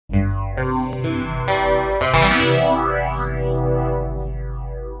So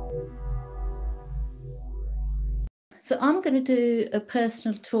I'm going to do a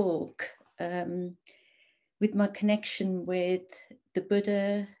personal talk with my connection with the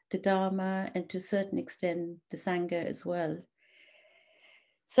Buddha, the Dharma, and to a certain extent, the Sangha as well.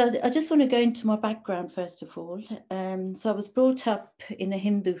 So I just want to go into my background first of all. So I was brought up in a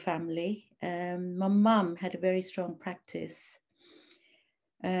Hindu family. My mum had a very strong practice.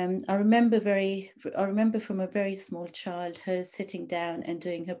 I remember from a very small child her sitting down and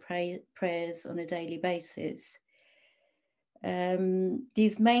doing her prayers on a daily basis.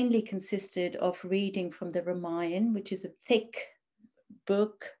 These mainly consisted of reading from the Ramayana, which is a thick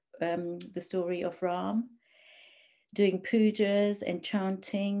book, the story of Ram, doing pujas and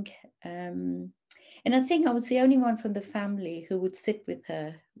chanting. And I think I was the only one from the family who would sit with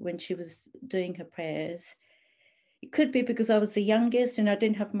her when she was doing her prayers. It could be because I was the youngest and I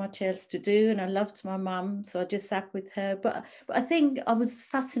didn't have much else to do, and I loved my mum, so I just sat with her. But I think I was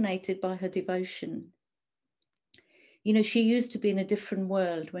fascinated by her devotion. You know, she used to be in a different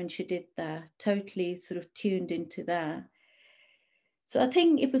world when she did that, totally sort of tuned into that. So I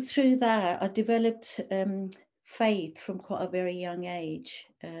think it was through that I developed faith from quite a very young age.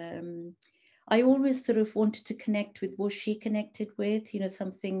 I always sort of wanted to connect with what she connected with, you know,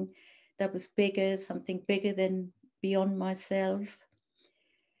 something that was bigger, something bigger than beyond myself.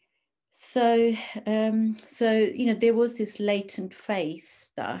 So, you know, there was this latent faith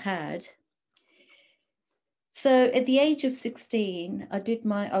that I had. So at the age of 16, I did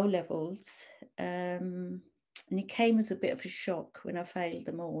my O-levels, and it came as a bit of a shock when I failed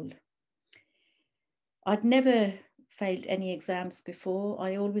them all. I'd never failed any exams before.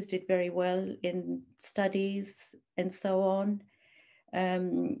 I always did very well in studies and so on.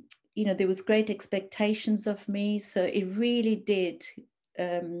 You know, there was great expectations of me, so it really did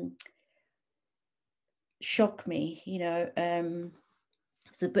shock me, you know. It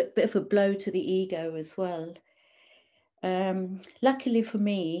was a bit of a blow to the ego as well. Luckily for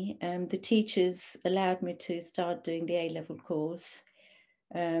me, the teachers allowed me to start doing the A-level course,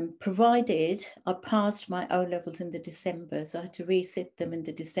 provided I passed my O-levels in the December. So I had to resit them in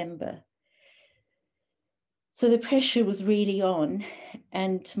the December. So the pressure was really on,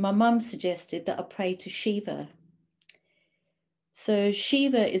 and my mum suggested that I pray to Shiva. So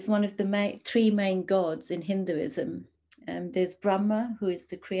Shiva is one of the three main gods in Hinduism. There's Brahma, who is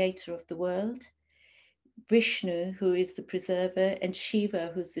the creator of the world, Vishnu, who is the preserver, and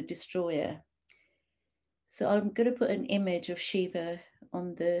Shiva, who's the destroyer. So I'm going to put an image of Shiva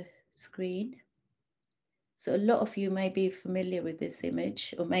on the screen. So a lot of you may be familiar with this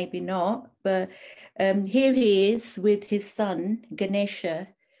image, or maybe not, but here he is with his son, Ganesha,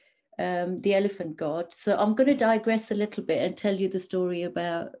 the elephant god. So I'm going to digress a little bit and tell you the story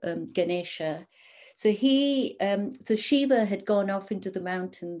about Ganesha. So so Shiva had gone off into the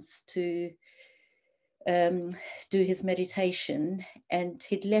mountains to do his meditation, and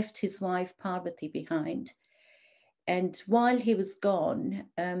he'd left his wife Parvati behind. And while he was gone,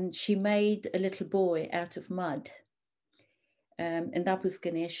 she made a little boy out of mud. And that was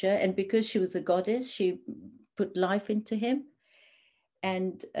Ganesha. And because she was a goddess, she put life into him.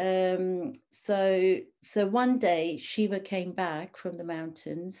 And so one day Shiva came back from the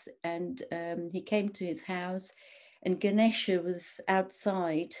mountains, and he came to his house, and Ganesha was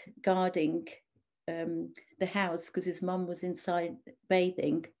outside guarding the house because his mum was inside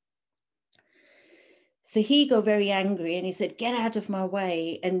bathing. So he got very angry and he said, "Get out of my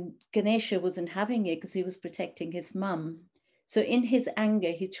way." And Ganesha wasn't having it because he was protecting his mum. So in his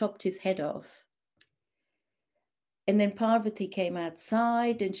anger, he chopped his head off. And then Parvati came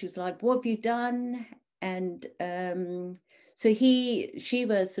outside and she was like, "What have you done?" And so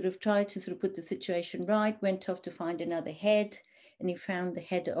Shiva sort of tried to sort of put the situation right, went off to find another head, and he found the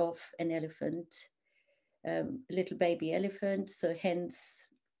head of an elephant, a little baby elephant. So hence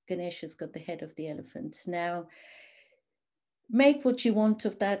Ganesha's got the head of the elephant. Now, make what you want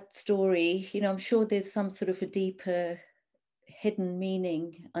of that story. You know, I'm sure there's some sort of a deeper hidden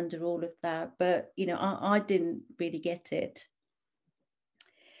meaning under all of that, but you know, I didn't really get it.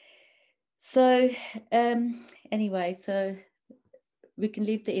 So anyway, so we can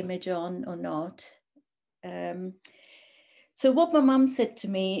leave the image on or not. So what my mum said to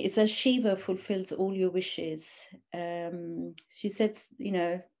me is that Shiva fulfills all your wishes. She said, you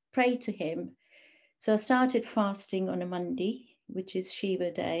know, pray to him. So I started fasting on a Monday, which is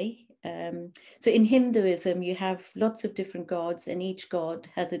Shiva Day. So in Hinduism, you have lots of different gods, and each god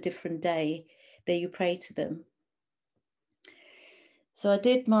has a different day that you pray to them. So I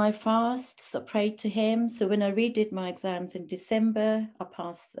did my fasts, I prayed to him. So when I redid my exams in December, I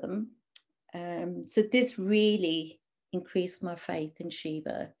passed them. So this really increased my faith in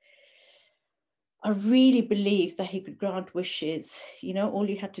Shiva. I really believed that he could grant wishes. You know, all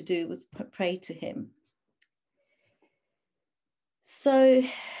you had to do was pray to him. So,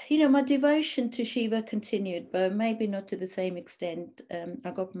 you know, my devotion to Shiva continued, but maybe not to the same extent.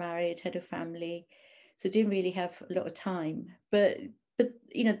 I got married, had a family, so didn't really have a lot of time. But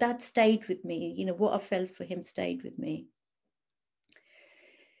you know, that stayed with me. You know, what I felt for him stayed with me.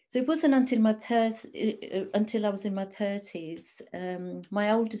 So it wasn't until until I was in my 30s,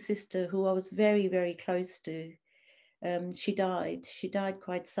 my older sister, who I was very, very close to, she died. She died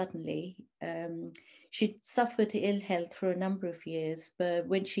quite suddenly. She'd suffered ill health for a number of years, but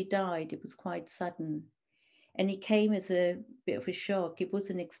when she died, it was quite sudden. And it came as a bit of a shock. It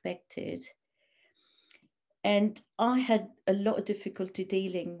wasn't expected. And I had a lot of difficulty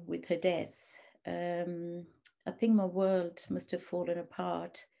dealing with her death. I think my world must have fallen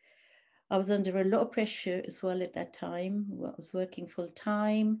apart. I was under a lot of pressure as well at that time. I was working full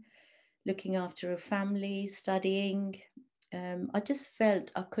time, looking after a family, studying. I just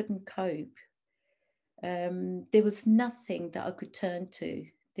felt I couldn't cope. There was nothing that I could turn to.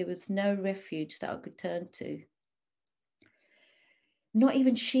 There was no refuge that I could turn to. Not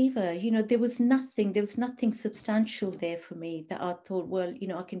even Shiva, you know, there was nothing substantial there for me that I thought, well, you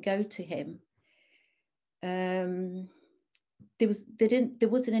know, I can go to him. There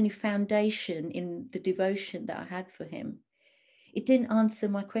wasn't any foundation in the devotion that I had for him. It didn't answer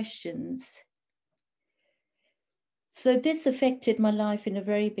my questions. So this affected my life in a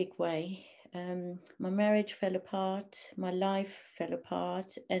very big way. My marriage fell apart, my life fell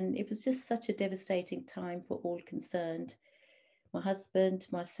apart, and it was just such a devastating time for all concerned. My husband,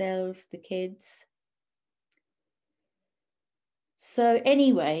 myself, the kids. So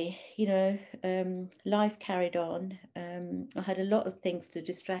anyway, you know, life carried on. I had a lot of things to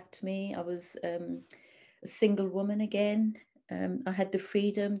distract me. I was a single woman again. I had the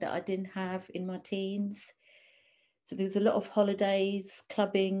freedom that I didn't have in my teens. So there was a lot of holidays,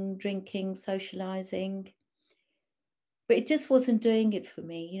 clubbing, drinking, socializing. But it just wasn't doing it for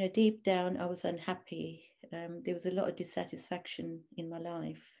me. You know, deep down, I was unhappy. There was a lot of dissatisfaction in my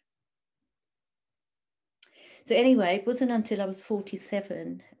life. So anyway, it wasn't until I was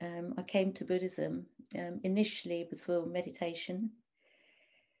 47, I came to Buddhism. Initially, it was for meditation.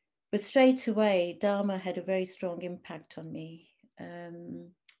 But straight away, Dharma had a very strong impact on me.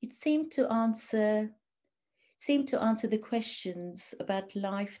 It seemed to answer the questions about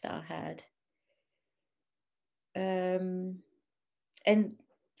life that I had. And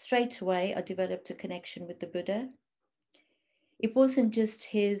straight away, I developed a connection with the Buddha. It wasn't just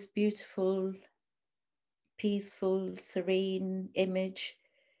his beautiful, peaceful, serene image,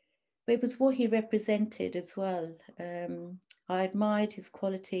 but it was what he represented as well. I admired his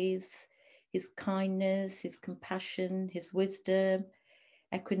qualities, his kindness, his compassion, his wisdom,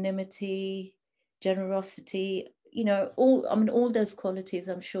 equanimity, generosity, you know, all those qualities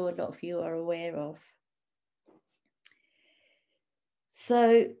I'm sure a lot of you are aware of.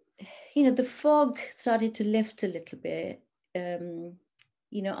 So, you know, the fog started to lift a little bit.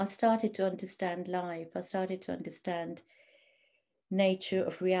 You know, I started to understand life. I started to understand nature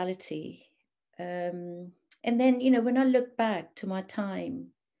of reality. And then, you know, when I look back to my time,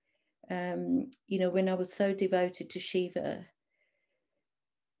 you know, when I was so devoted to Shiva,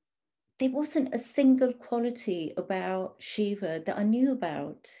 there wasn't a single quality about Shiva that I knew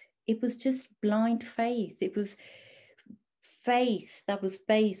about. It was just blind faith. It was faith that was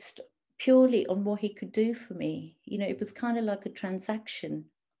based purely on what he could do for me. You know, it was kind of like a transaction.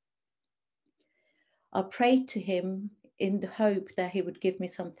 I prayed to him in the hope that he would give me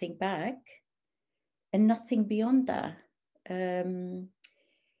something back and nothing beyond that.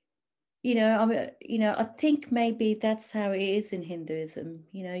 You know, I think maybe that's how it is in Hinduism.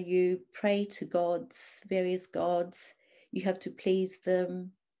 You know, you pray to gods, various gods, you have to please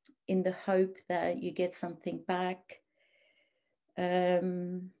them in the hope that you get something back.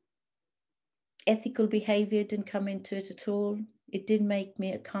 Ethical behavior didn't come into it at all. It didn't make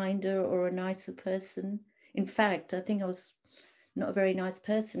me a kinder or a nicer person. In fact, I think I was not a very nice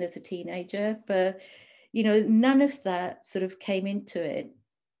person as a teenager, but, you know, none of that sort of came into it.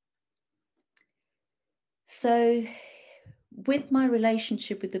 So with my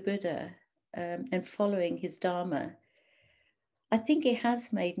relationship with the Buddha and following his Dharma, I think it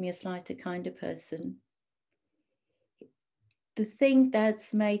has made me a slightly kinder person. The thing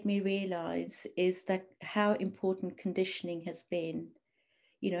that's made me realize is that how important conditioning has been,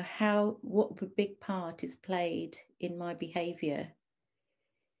 you know, what a big part is played in my behavior.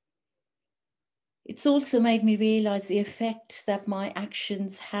 It's also made me realize the effect that my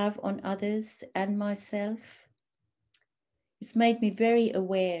actions have on others and myself. It's made me very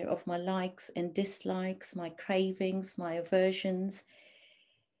aware of my likes and dislikes, my cravings, my aversions,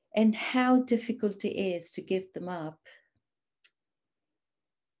 and how difficult it is to give them up.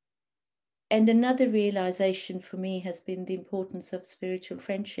 And another realization for me has been the importance of spiritual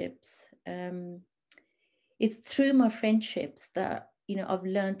friendships. It's through my friendships that, I've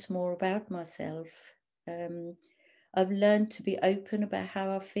learned more about myself. I've learned to be open about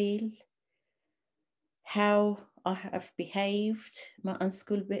how I feel, how I have behaved, my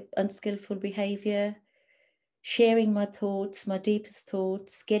unskillful behavior, sharing my thoughts, my deepest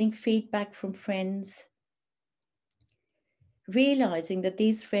thoughts, getting feedback from friends, realizing that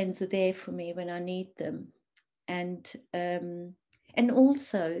these friends are there for me when I need them. And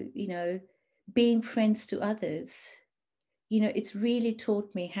also, being friends to others, it's really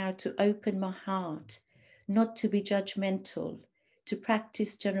taught me how to open my heart, not to be judgmental, to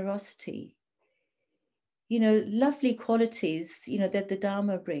practice generosity, lovely qualities, that the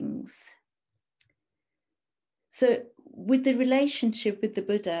Dharma brings. So with the relationship with the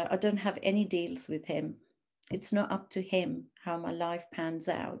Buddha, I don't have any deals with him. It's not up to him how my life pans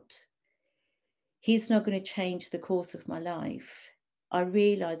out. He's not going to change the course of my life. I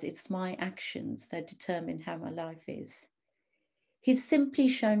realize it's my actions that determine how my life is. He's simply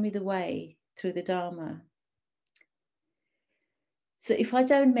shown me the way through the Dharma. So if I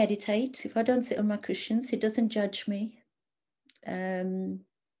don't meditate, if I don't sit on my cushions, he doesn't judge me. I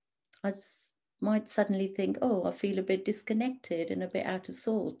might suddenly think, oh, I feel a bit disconnected and a bit out of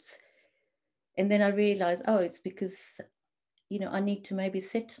sorts. And then I realize, oh, it's because, I need to maybe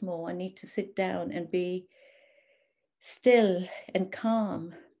sit more. I need to sit down and be still and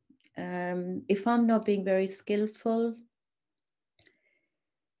calm. If I'm not being very skillful,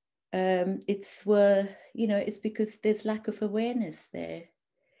 it's because there's lack of awareness there.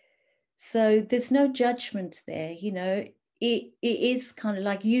 So there's no judgment there, it is kind of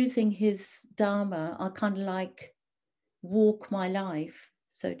like using his Dharma. I kind of like walk my life,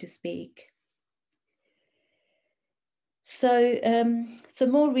 so to speak. So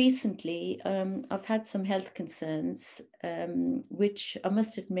more recently, I've had some health concerns, which I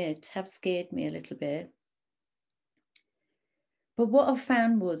must admit have scared me a little bit. But what I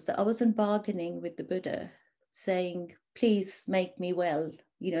found was that I wasn't bargaining with the Buddha, saying, please make me well,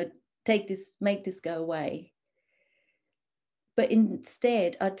 take this, make this go away. But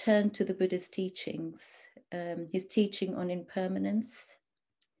instead, I turned to the Buddha's teachings, his teaching on impermanence,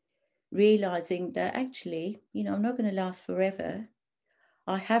 realizing that actually, I'm not going to last forever.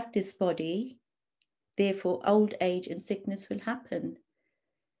 I have this body, therefore old age and sickness will happen.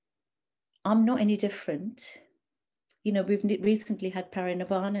 I'm not any different. We've recently had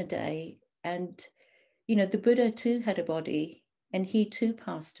Parinirvana Day, and, the Buddha too had a body, and he too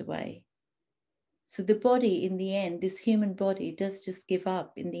passed away. So the body, in the end, this human body does just give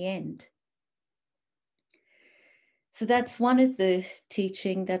up in the end. So that's one of the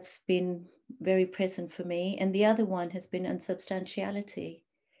teaching that's been very present for me. And the other one has been unsubstantiality.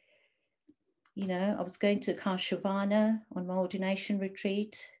 I was going to Kashavana on my ordination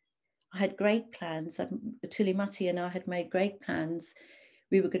retreat. I had great plans. Tulimati and I had made great plans.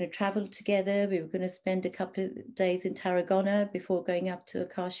 We were going to travel together. We were going to spend a couple of days in Tarragona before going up to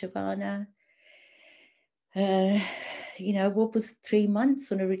Akashavana. What was 3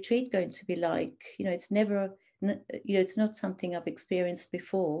 months on a retreat going to be like? It's not something I've experienced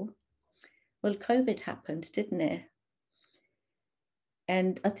before. Well, COVID happened, didn't it?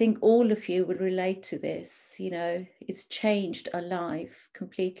 And I think all of you will relate to this. It's changed our life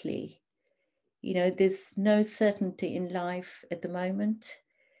completely. There's no certainty in life at the moment,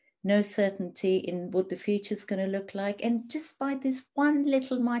 no certainty in what the future's going to look like. And just by this one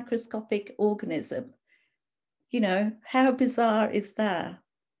little microscopic organism, how bizarre is that?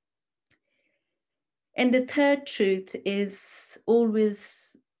 And the third truth is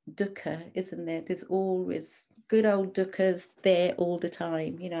always dukkha, isn't there? There's always good old dukkha's there all the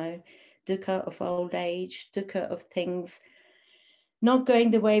time, dukkha of old age, dukkha of things not going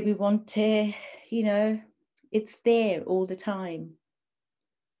the way we want it, it's there all the time.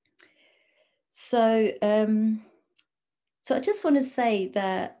 So, so I just want to say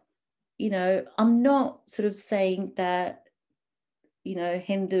that, I'm not sort of saying that,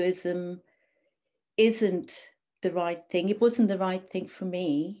 Hinduism isn't the right thing. It wasn't the right thing for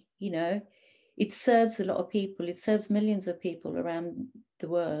me, It serves a lot of people. It serves millions of people around the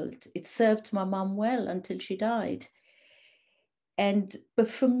world. It served my mum well until she died. But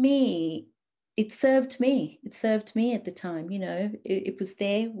for me, it served me. It served me at the time, it was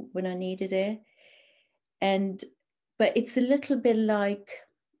there when I needed it. But it's a little bit like,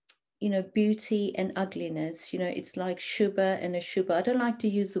 beauty and ugliness. It's like Shubha and Ashubha. I don't like to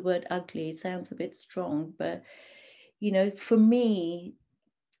use the word ugly. It sounds a bit strong, but, for me,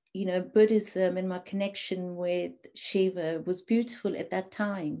 Buddhism and my connection with Shiva was beautiful at that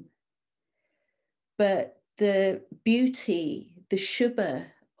time. But the beauty, the Shubha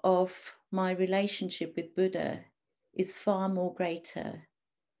of my relationship with Buddha is far more greater.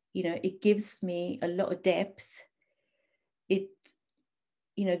 It gives me a lot of depth. It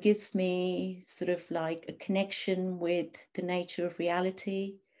gives me sort of like a connection with the nature of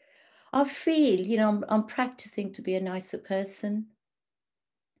reality. I feel, I'm practicing to be a nicer person.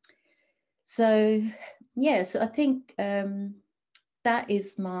 So, so I think that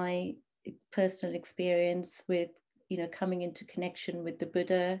is my personal experience with, coming into connection with the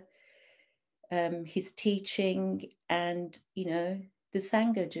Buddha, his teaching, and, the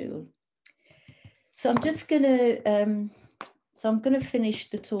Sangha jewel. So I'm just going to... So I'm going to finish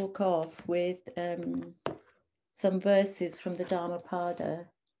the talk off with some verses from the Dhammapada.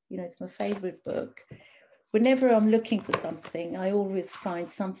 It's my favorite book. Whenever I'm looking for something, I always find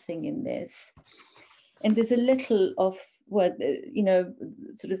something in this. And there's a little of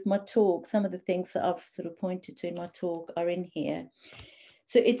sort of my talk, some of the things that I've sort of pointed to in my talk are in here.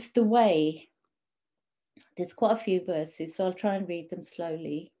 So it's the way. There's quite a few verses, so I'll try and read them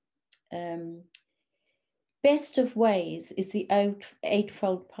slowly. Best of ways is the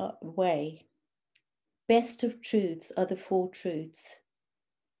eightfold way. Best of truths are the four truths.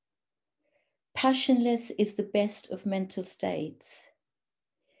 Passionless is the best of mental states.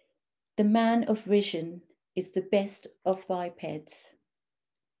 The man of vision is the best of bipeds.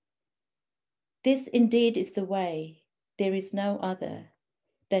 This indeed is the way, there is no other,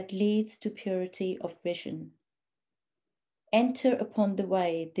 that leads to purity of vision. Enter upon the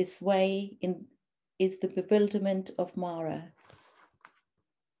way, this way is the bewilderment of Mara.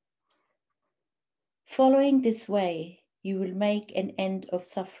 Following this way, you will make an end of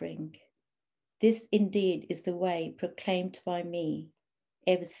suffering. This indeed is the way proclaimed by me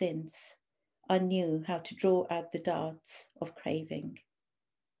ever since I knew how to draw out the darts of craving.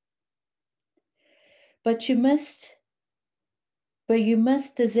 But you must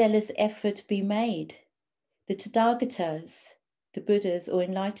the zealous effort be made. The Tathagatas, the Buddhas or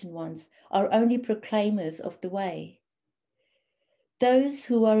enlightened ones, are only proclaimers of the way. Those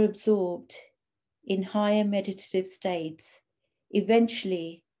who are absorbed in higher meditative states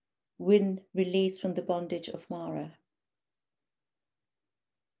eventually win release from the bondage of Mara.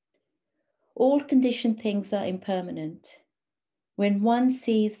 All conditioned things are impermanent. When one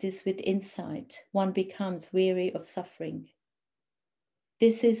sees this with insight, one becomes weary of suffering.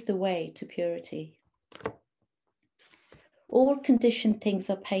 This is the way to purity. All conditioned things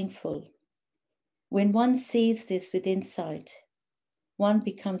are painful. When one sees this with insight, one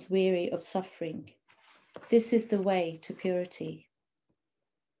becomes weary of suffering. This is the way to purity.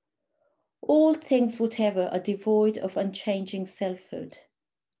 All things whatever are devoid of unchanging selfhood.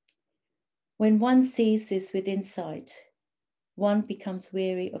 When one sees this with insight, one becomes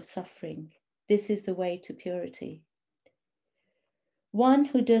weary of suffering. This is the way to purity. One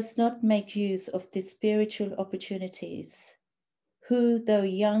who does not make use of the spiritual opportunities, who, though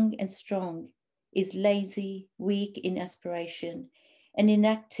young and strong, is lazy, weak in aspiration, and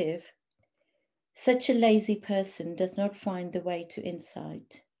inactive, such a lazy person does not find the way to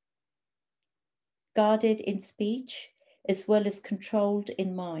insight. Guarded in speech, as well as controlled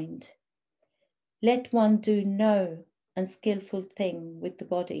in mind, let one do no unskillful thing with the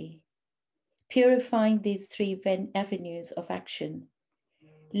body. Purifying these three avenues of action,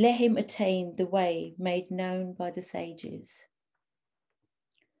 let him attain the way made known by the sages.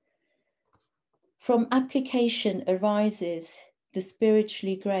 From application arises the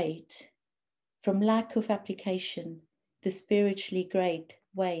spiritually great. From lack of application, the spiritually great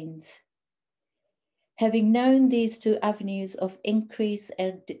wanes. Having known these two avenues of increase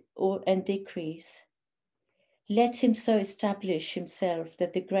and decrease, let him so establish himself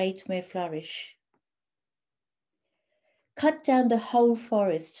that the great may flourish. Cut down the whole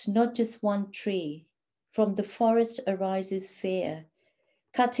forest, not just one tree. From the forest arises fear.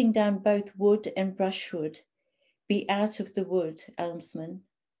 Cutting down both wood and brushwood. Be out of the wood, almsman.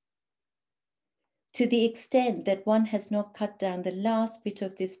 To the extent that one has not cut down the last bit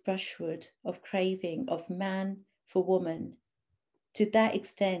of this brushwood of craving of man for woman, to that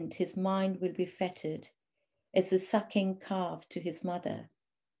extent his mind will be fettered as a sucking calf to his mother.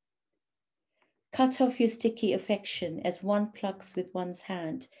 Cut off your sticky affection as one plucks with one's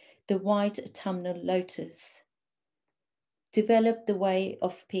hand the white autumnal lotus. Develop the way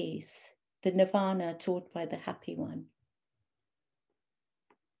of peace. the nirvana taught by the happy one.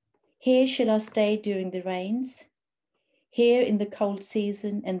 Here shall I stay during the rains, here in the cold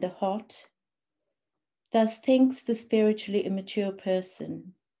season and the hot. Thus thinks the spiritually immature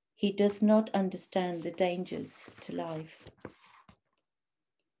person. He does not understand the dangers to life.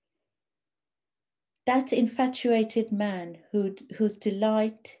 That infatuated man whose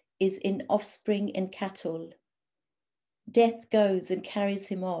delight is in offspring and cattle, death goes and carries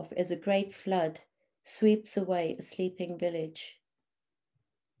him off as a great flood sweeps away a sleeping village.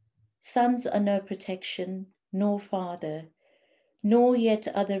 Sons are no protection, nor father, nor yet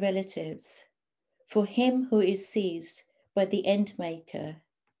other relatives. For him who is seized by the end maker,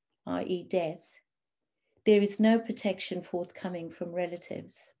 i.e. death, there is no protection forthcoming from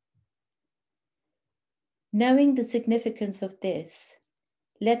relatives. Knowing the significance of this,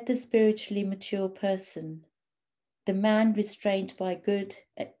 let the spiritually mature person, the man restrained by good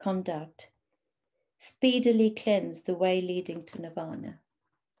conduct, speedily cleanse the way leading to nirvana.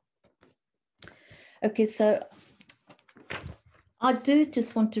 Okay, so I do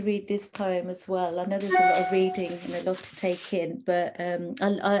just want to read this poem as well. I know there's a lot of reading and a lot to take in, but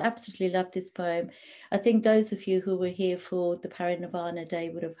I absolutely love this poem. I think those of you who were here for the Parinirvana Day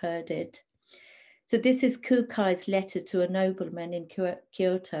would have heard it. So this is Kukai's letter to a nobleman in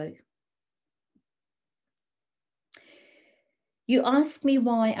Kyoto. You ask me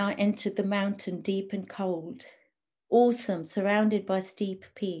why I entered the mountain deep and cold, awesome, surrounded by steep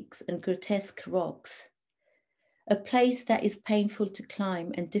peaks and grotesque rocks, a place that is painful to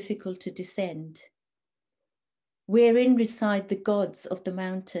climb and difficult to descend, wherein reside the gods of the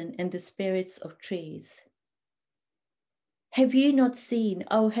mountain and the spirits of trees. Have you not seen,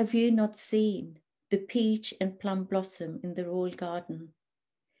 oh, have you not seen the peach and plum blossom in the royal garden?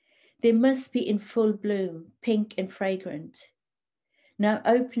 They must be in full bloom, pink and fragrant, now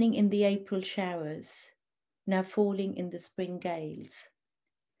opening in the April showers, now falling in the spring gales.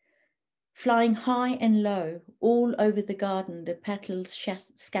 Flying high and low, all over the garden, the petals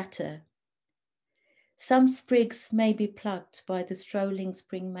scatter. Some sprigs may be plucked by the strolling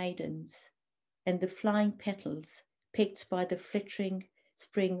spring maidens, and the flying petals picked by the flittering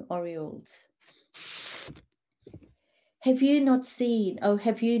spring orioles. Have you not seen, oh,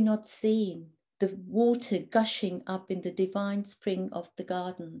 have you not seen the water gushing up in the divine spring of the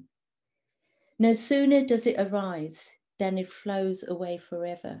garden? No sooner does it arise than it flows away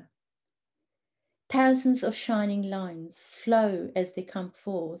forever. Thousands of shining lines flow as they come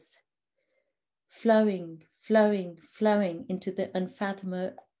forth, flowing, flowing, flowing into the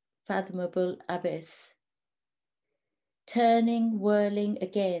unfathomable abyss. Turning, whirling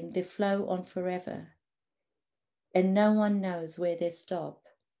again, they flow on forever, and no one knows where they stop.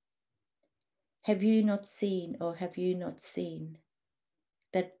 Have you not seen, or have you not seen,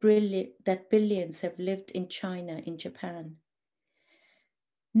 that billions have lived in China, in Japan?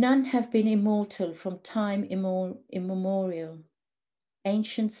 None have been immortal from time immemorial.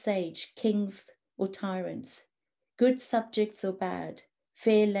 Ancient sage, kings or tyrants, good subjects or bad,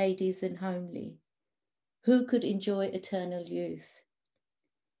 fair ladies and homely, who could enjoy eternal youth?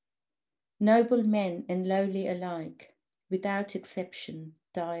 Noble men and lowly alike, without exception,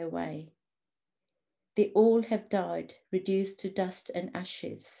 die away. They all have died, reduced to dust and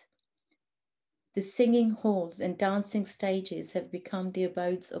ashes. The singing halls and dancing stages have become the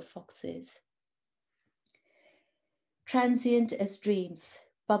abodes of foxes. Transient as dreams,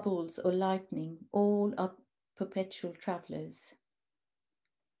 bubbles or lightning, all are perpetual travellers.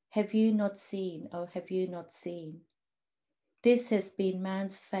 Have you not seen, oh, have you not seen? This has been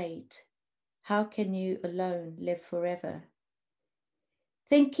man's fate. How can you alone live forever?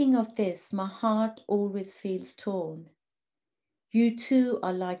 Thinking of this, my heart always feels torn. You too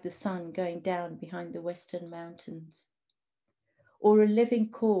are like the sun going down behind the western mountains, or a living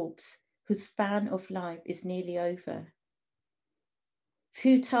corpse whose span of life is nearly over.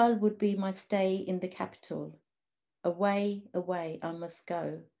 Futile would be my stay in the capital. Away, away, I must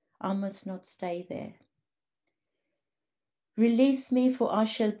go. I must not stay there. Release me, for I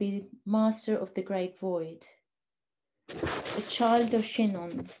shall be master of the great void. A child of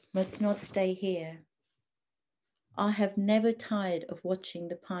Shinnon must not stay here. I have never tired of watching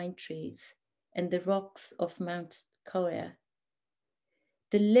the pine trees and the rocks of Mount Koya.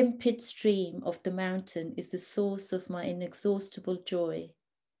 The limpid stream of the mountain is the source of my inexhaustible joy.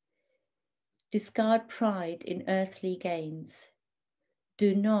 Discard pride in earthly gains.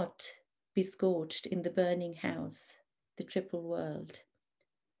 Do not be scorched in the burning house, the triple world.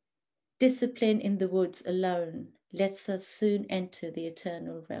 Discipline in the woods alone lets us soon enter the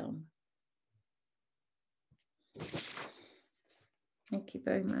eternal realm. Thank you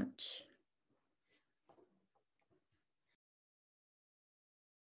very much.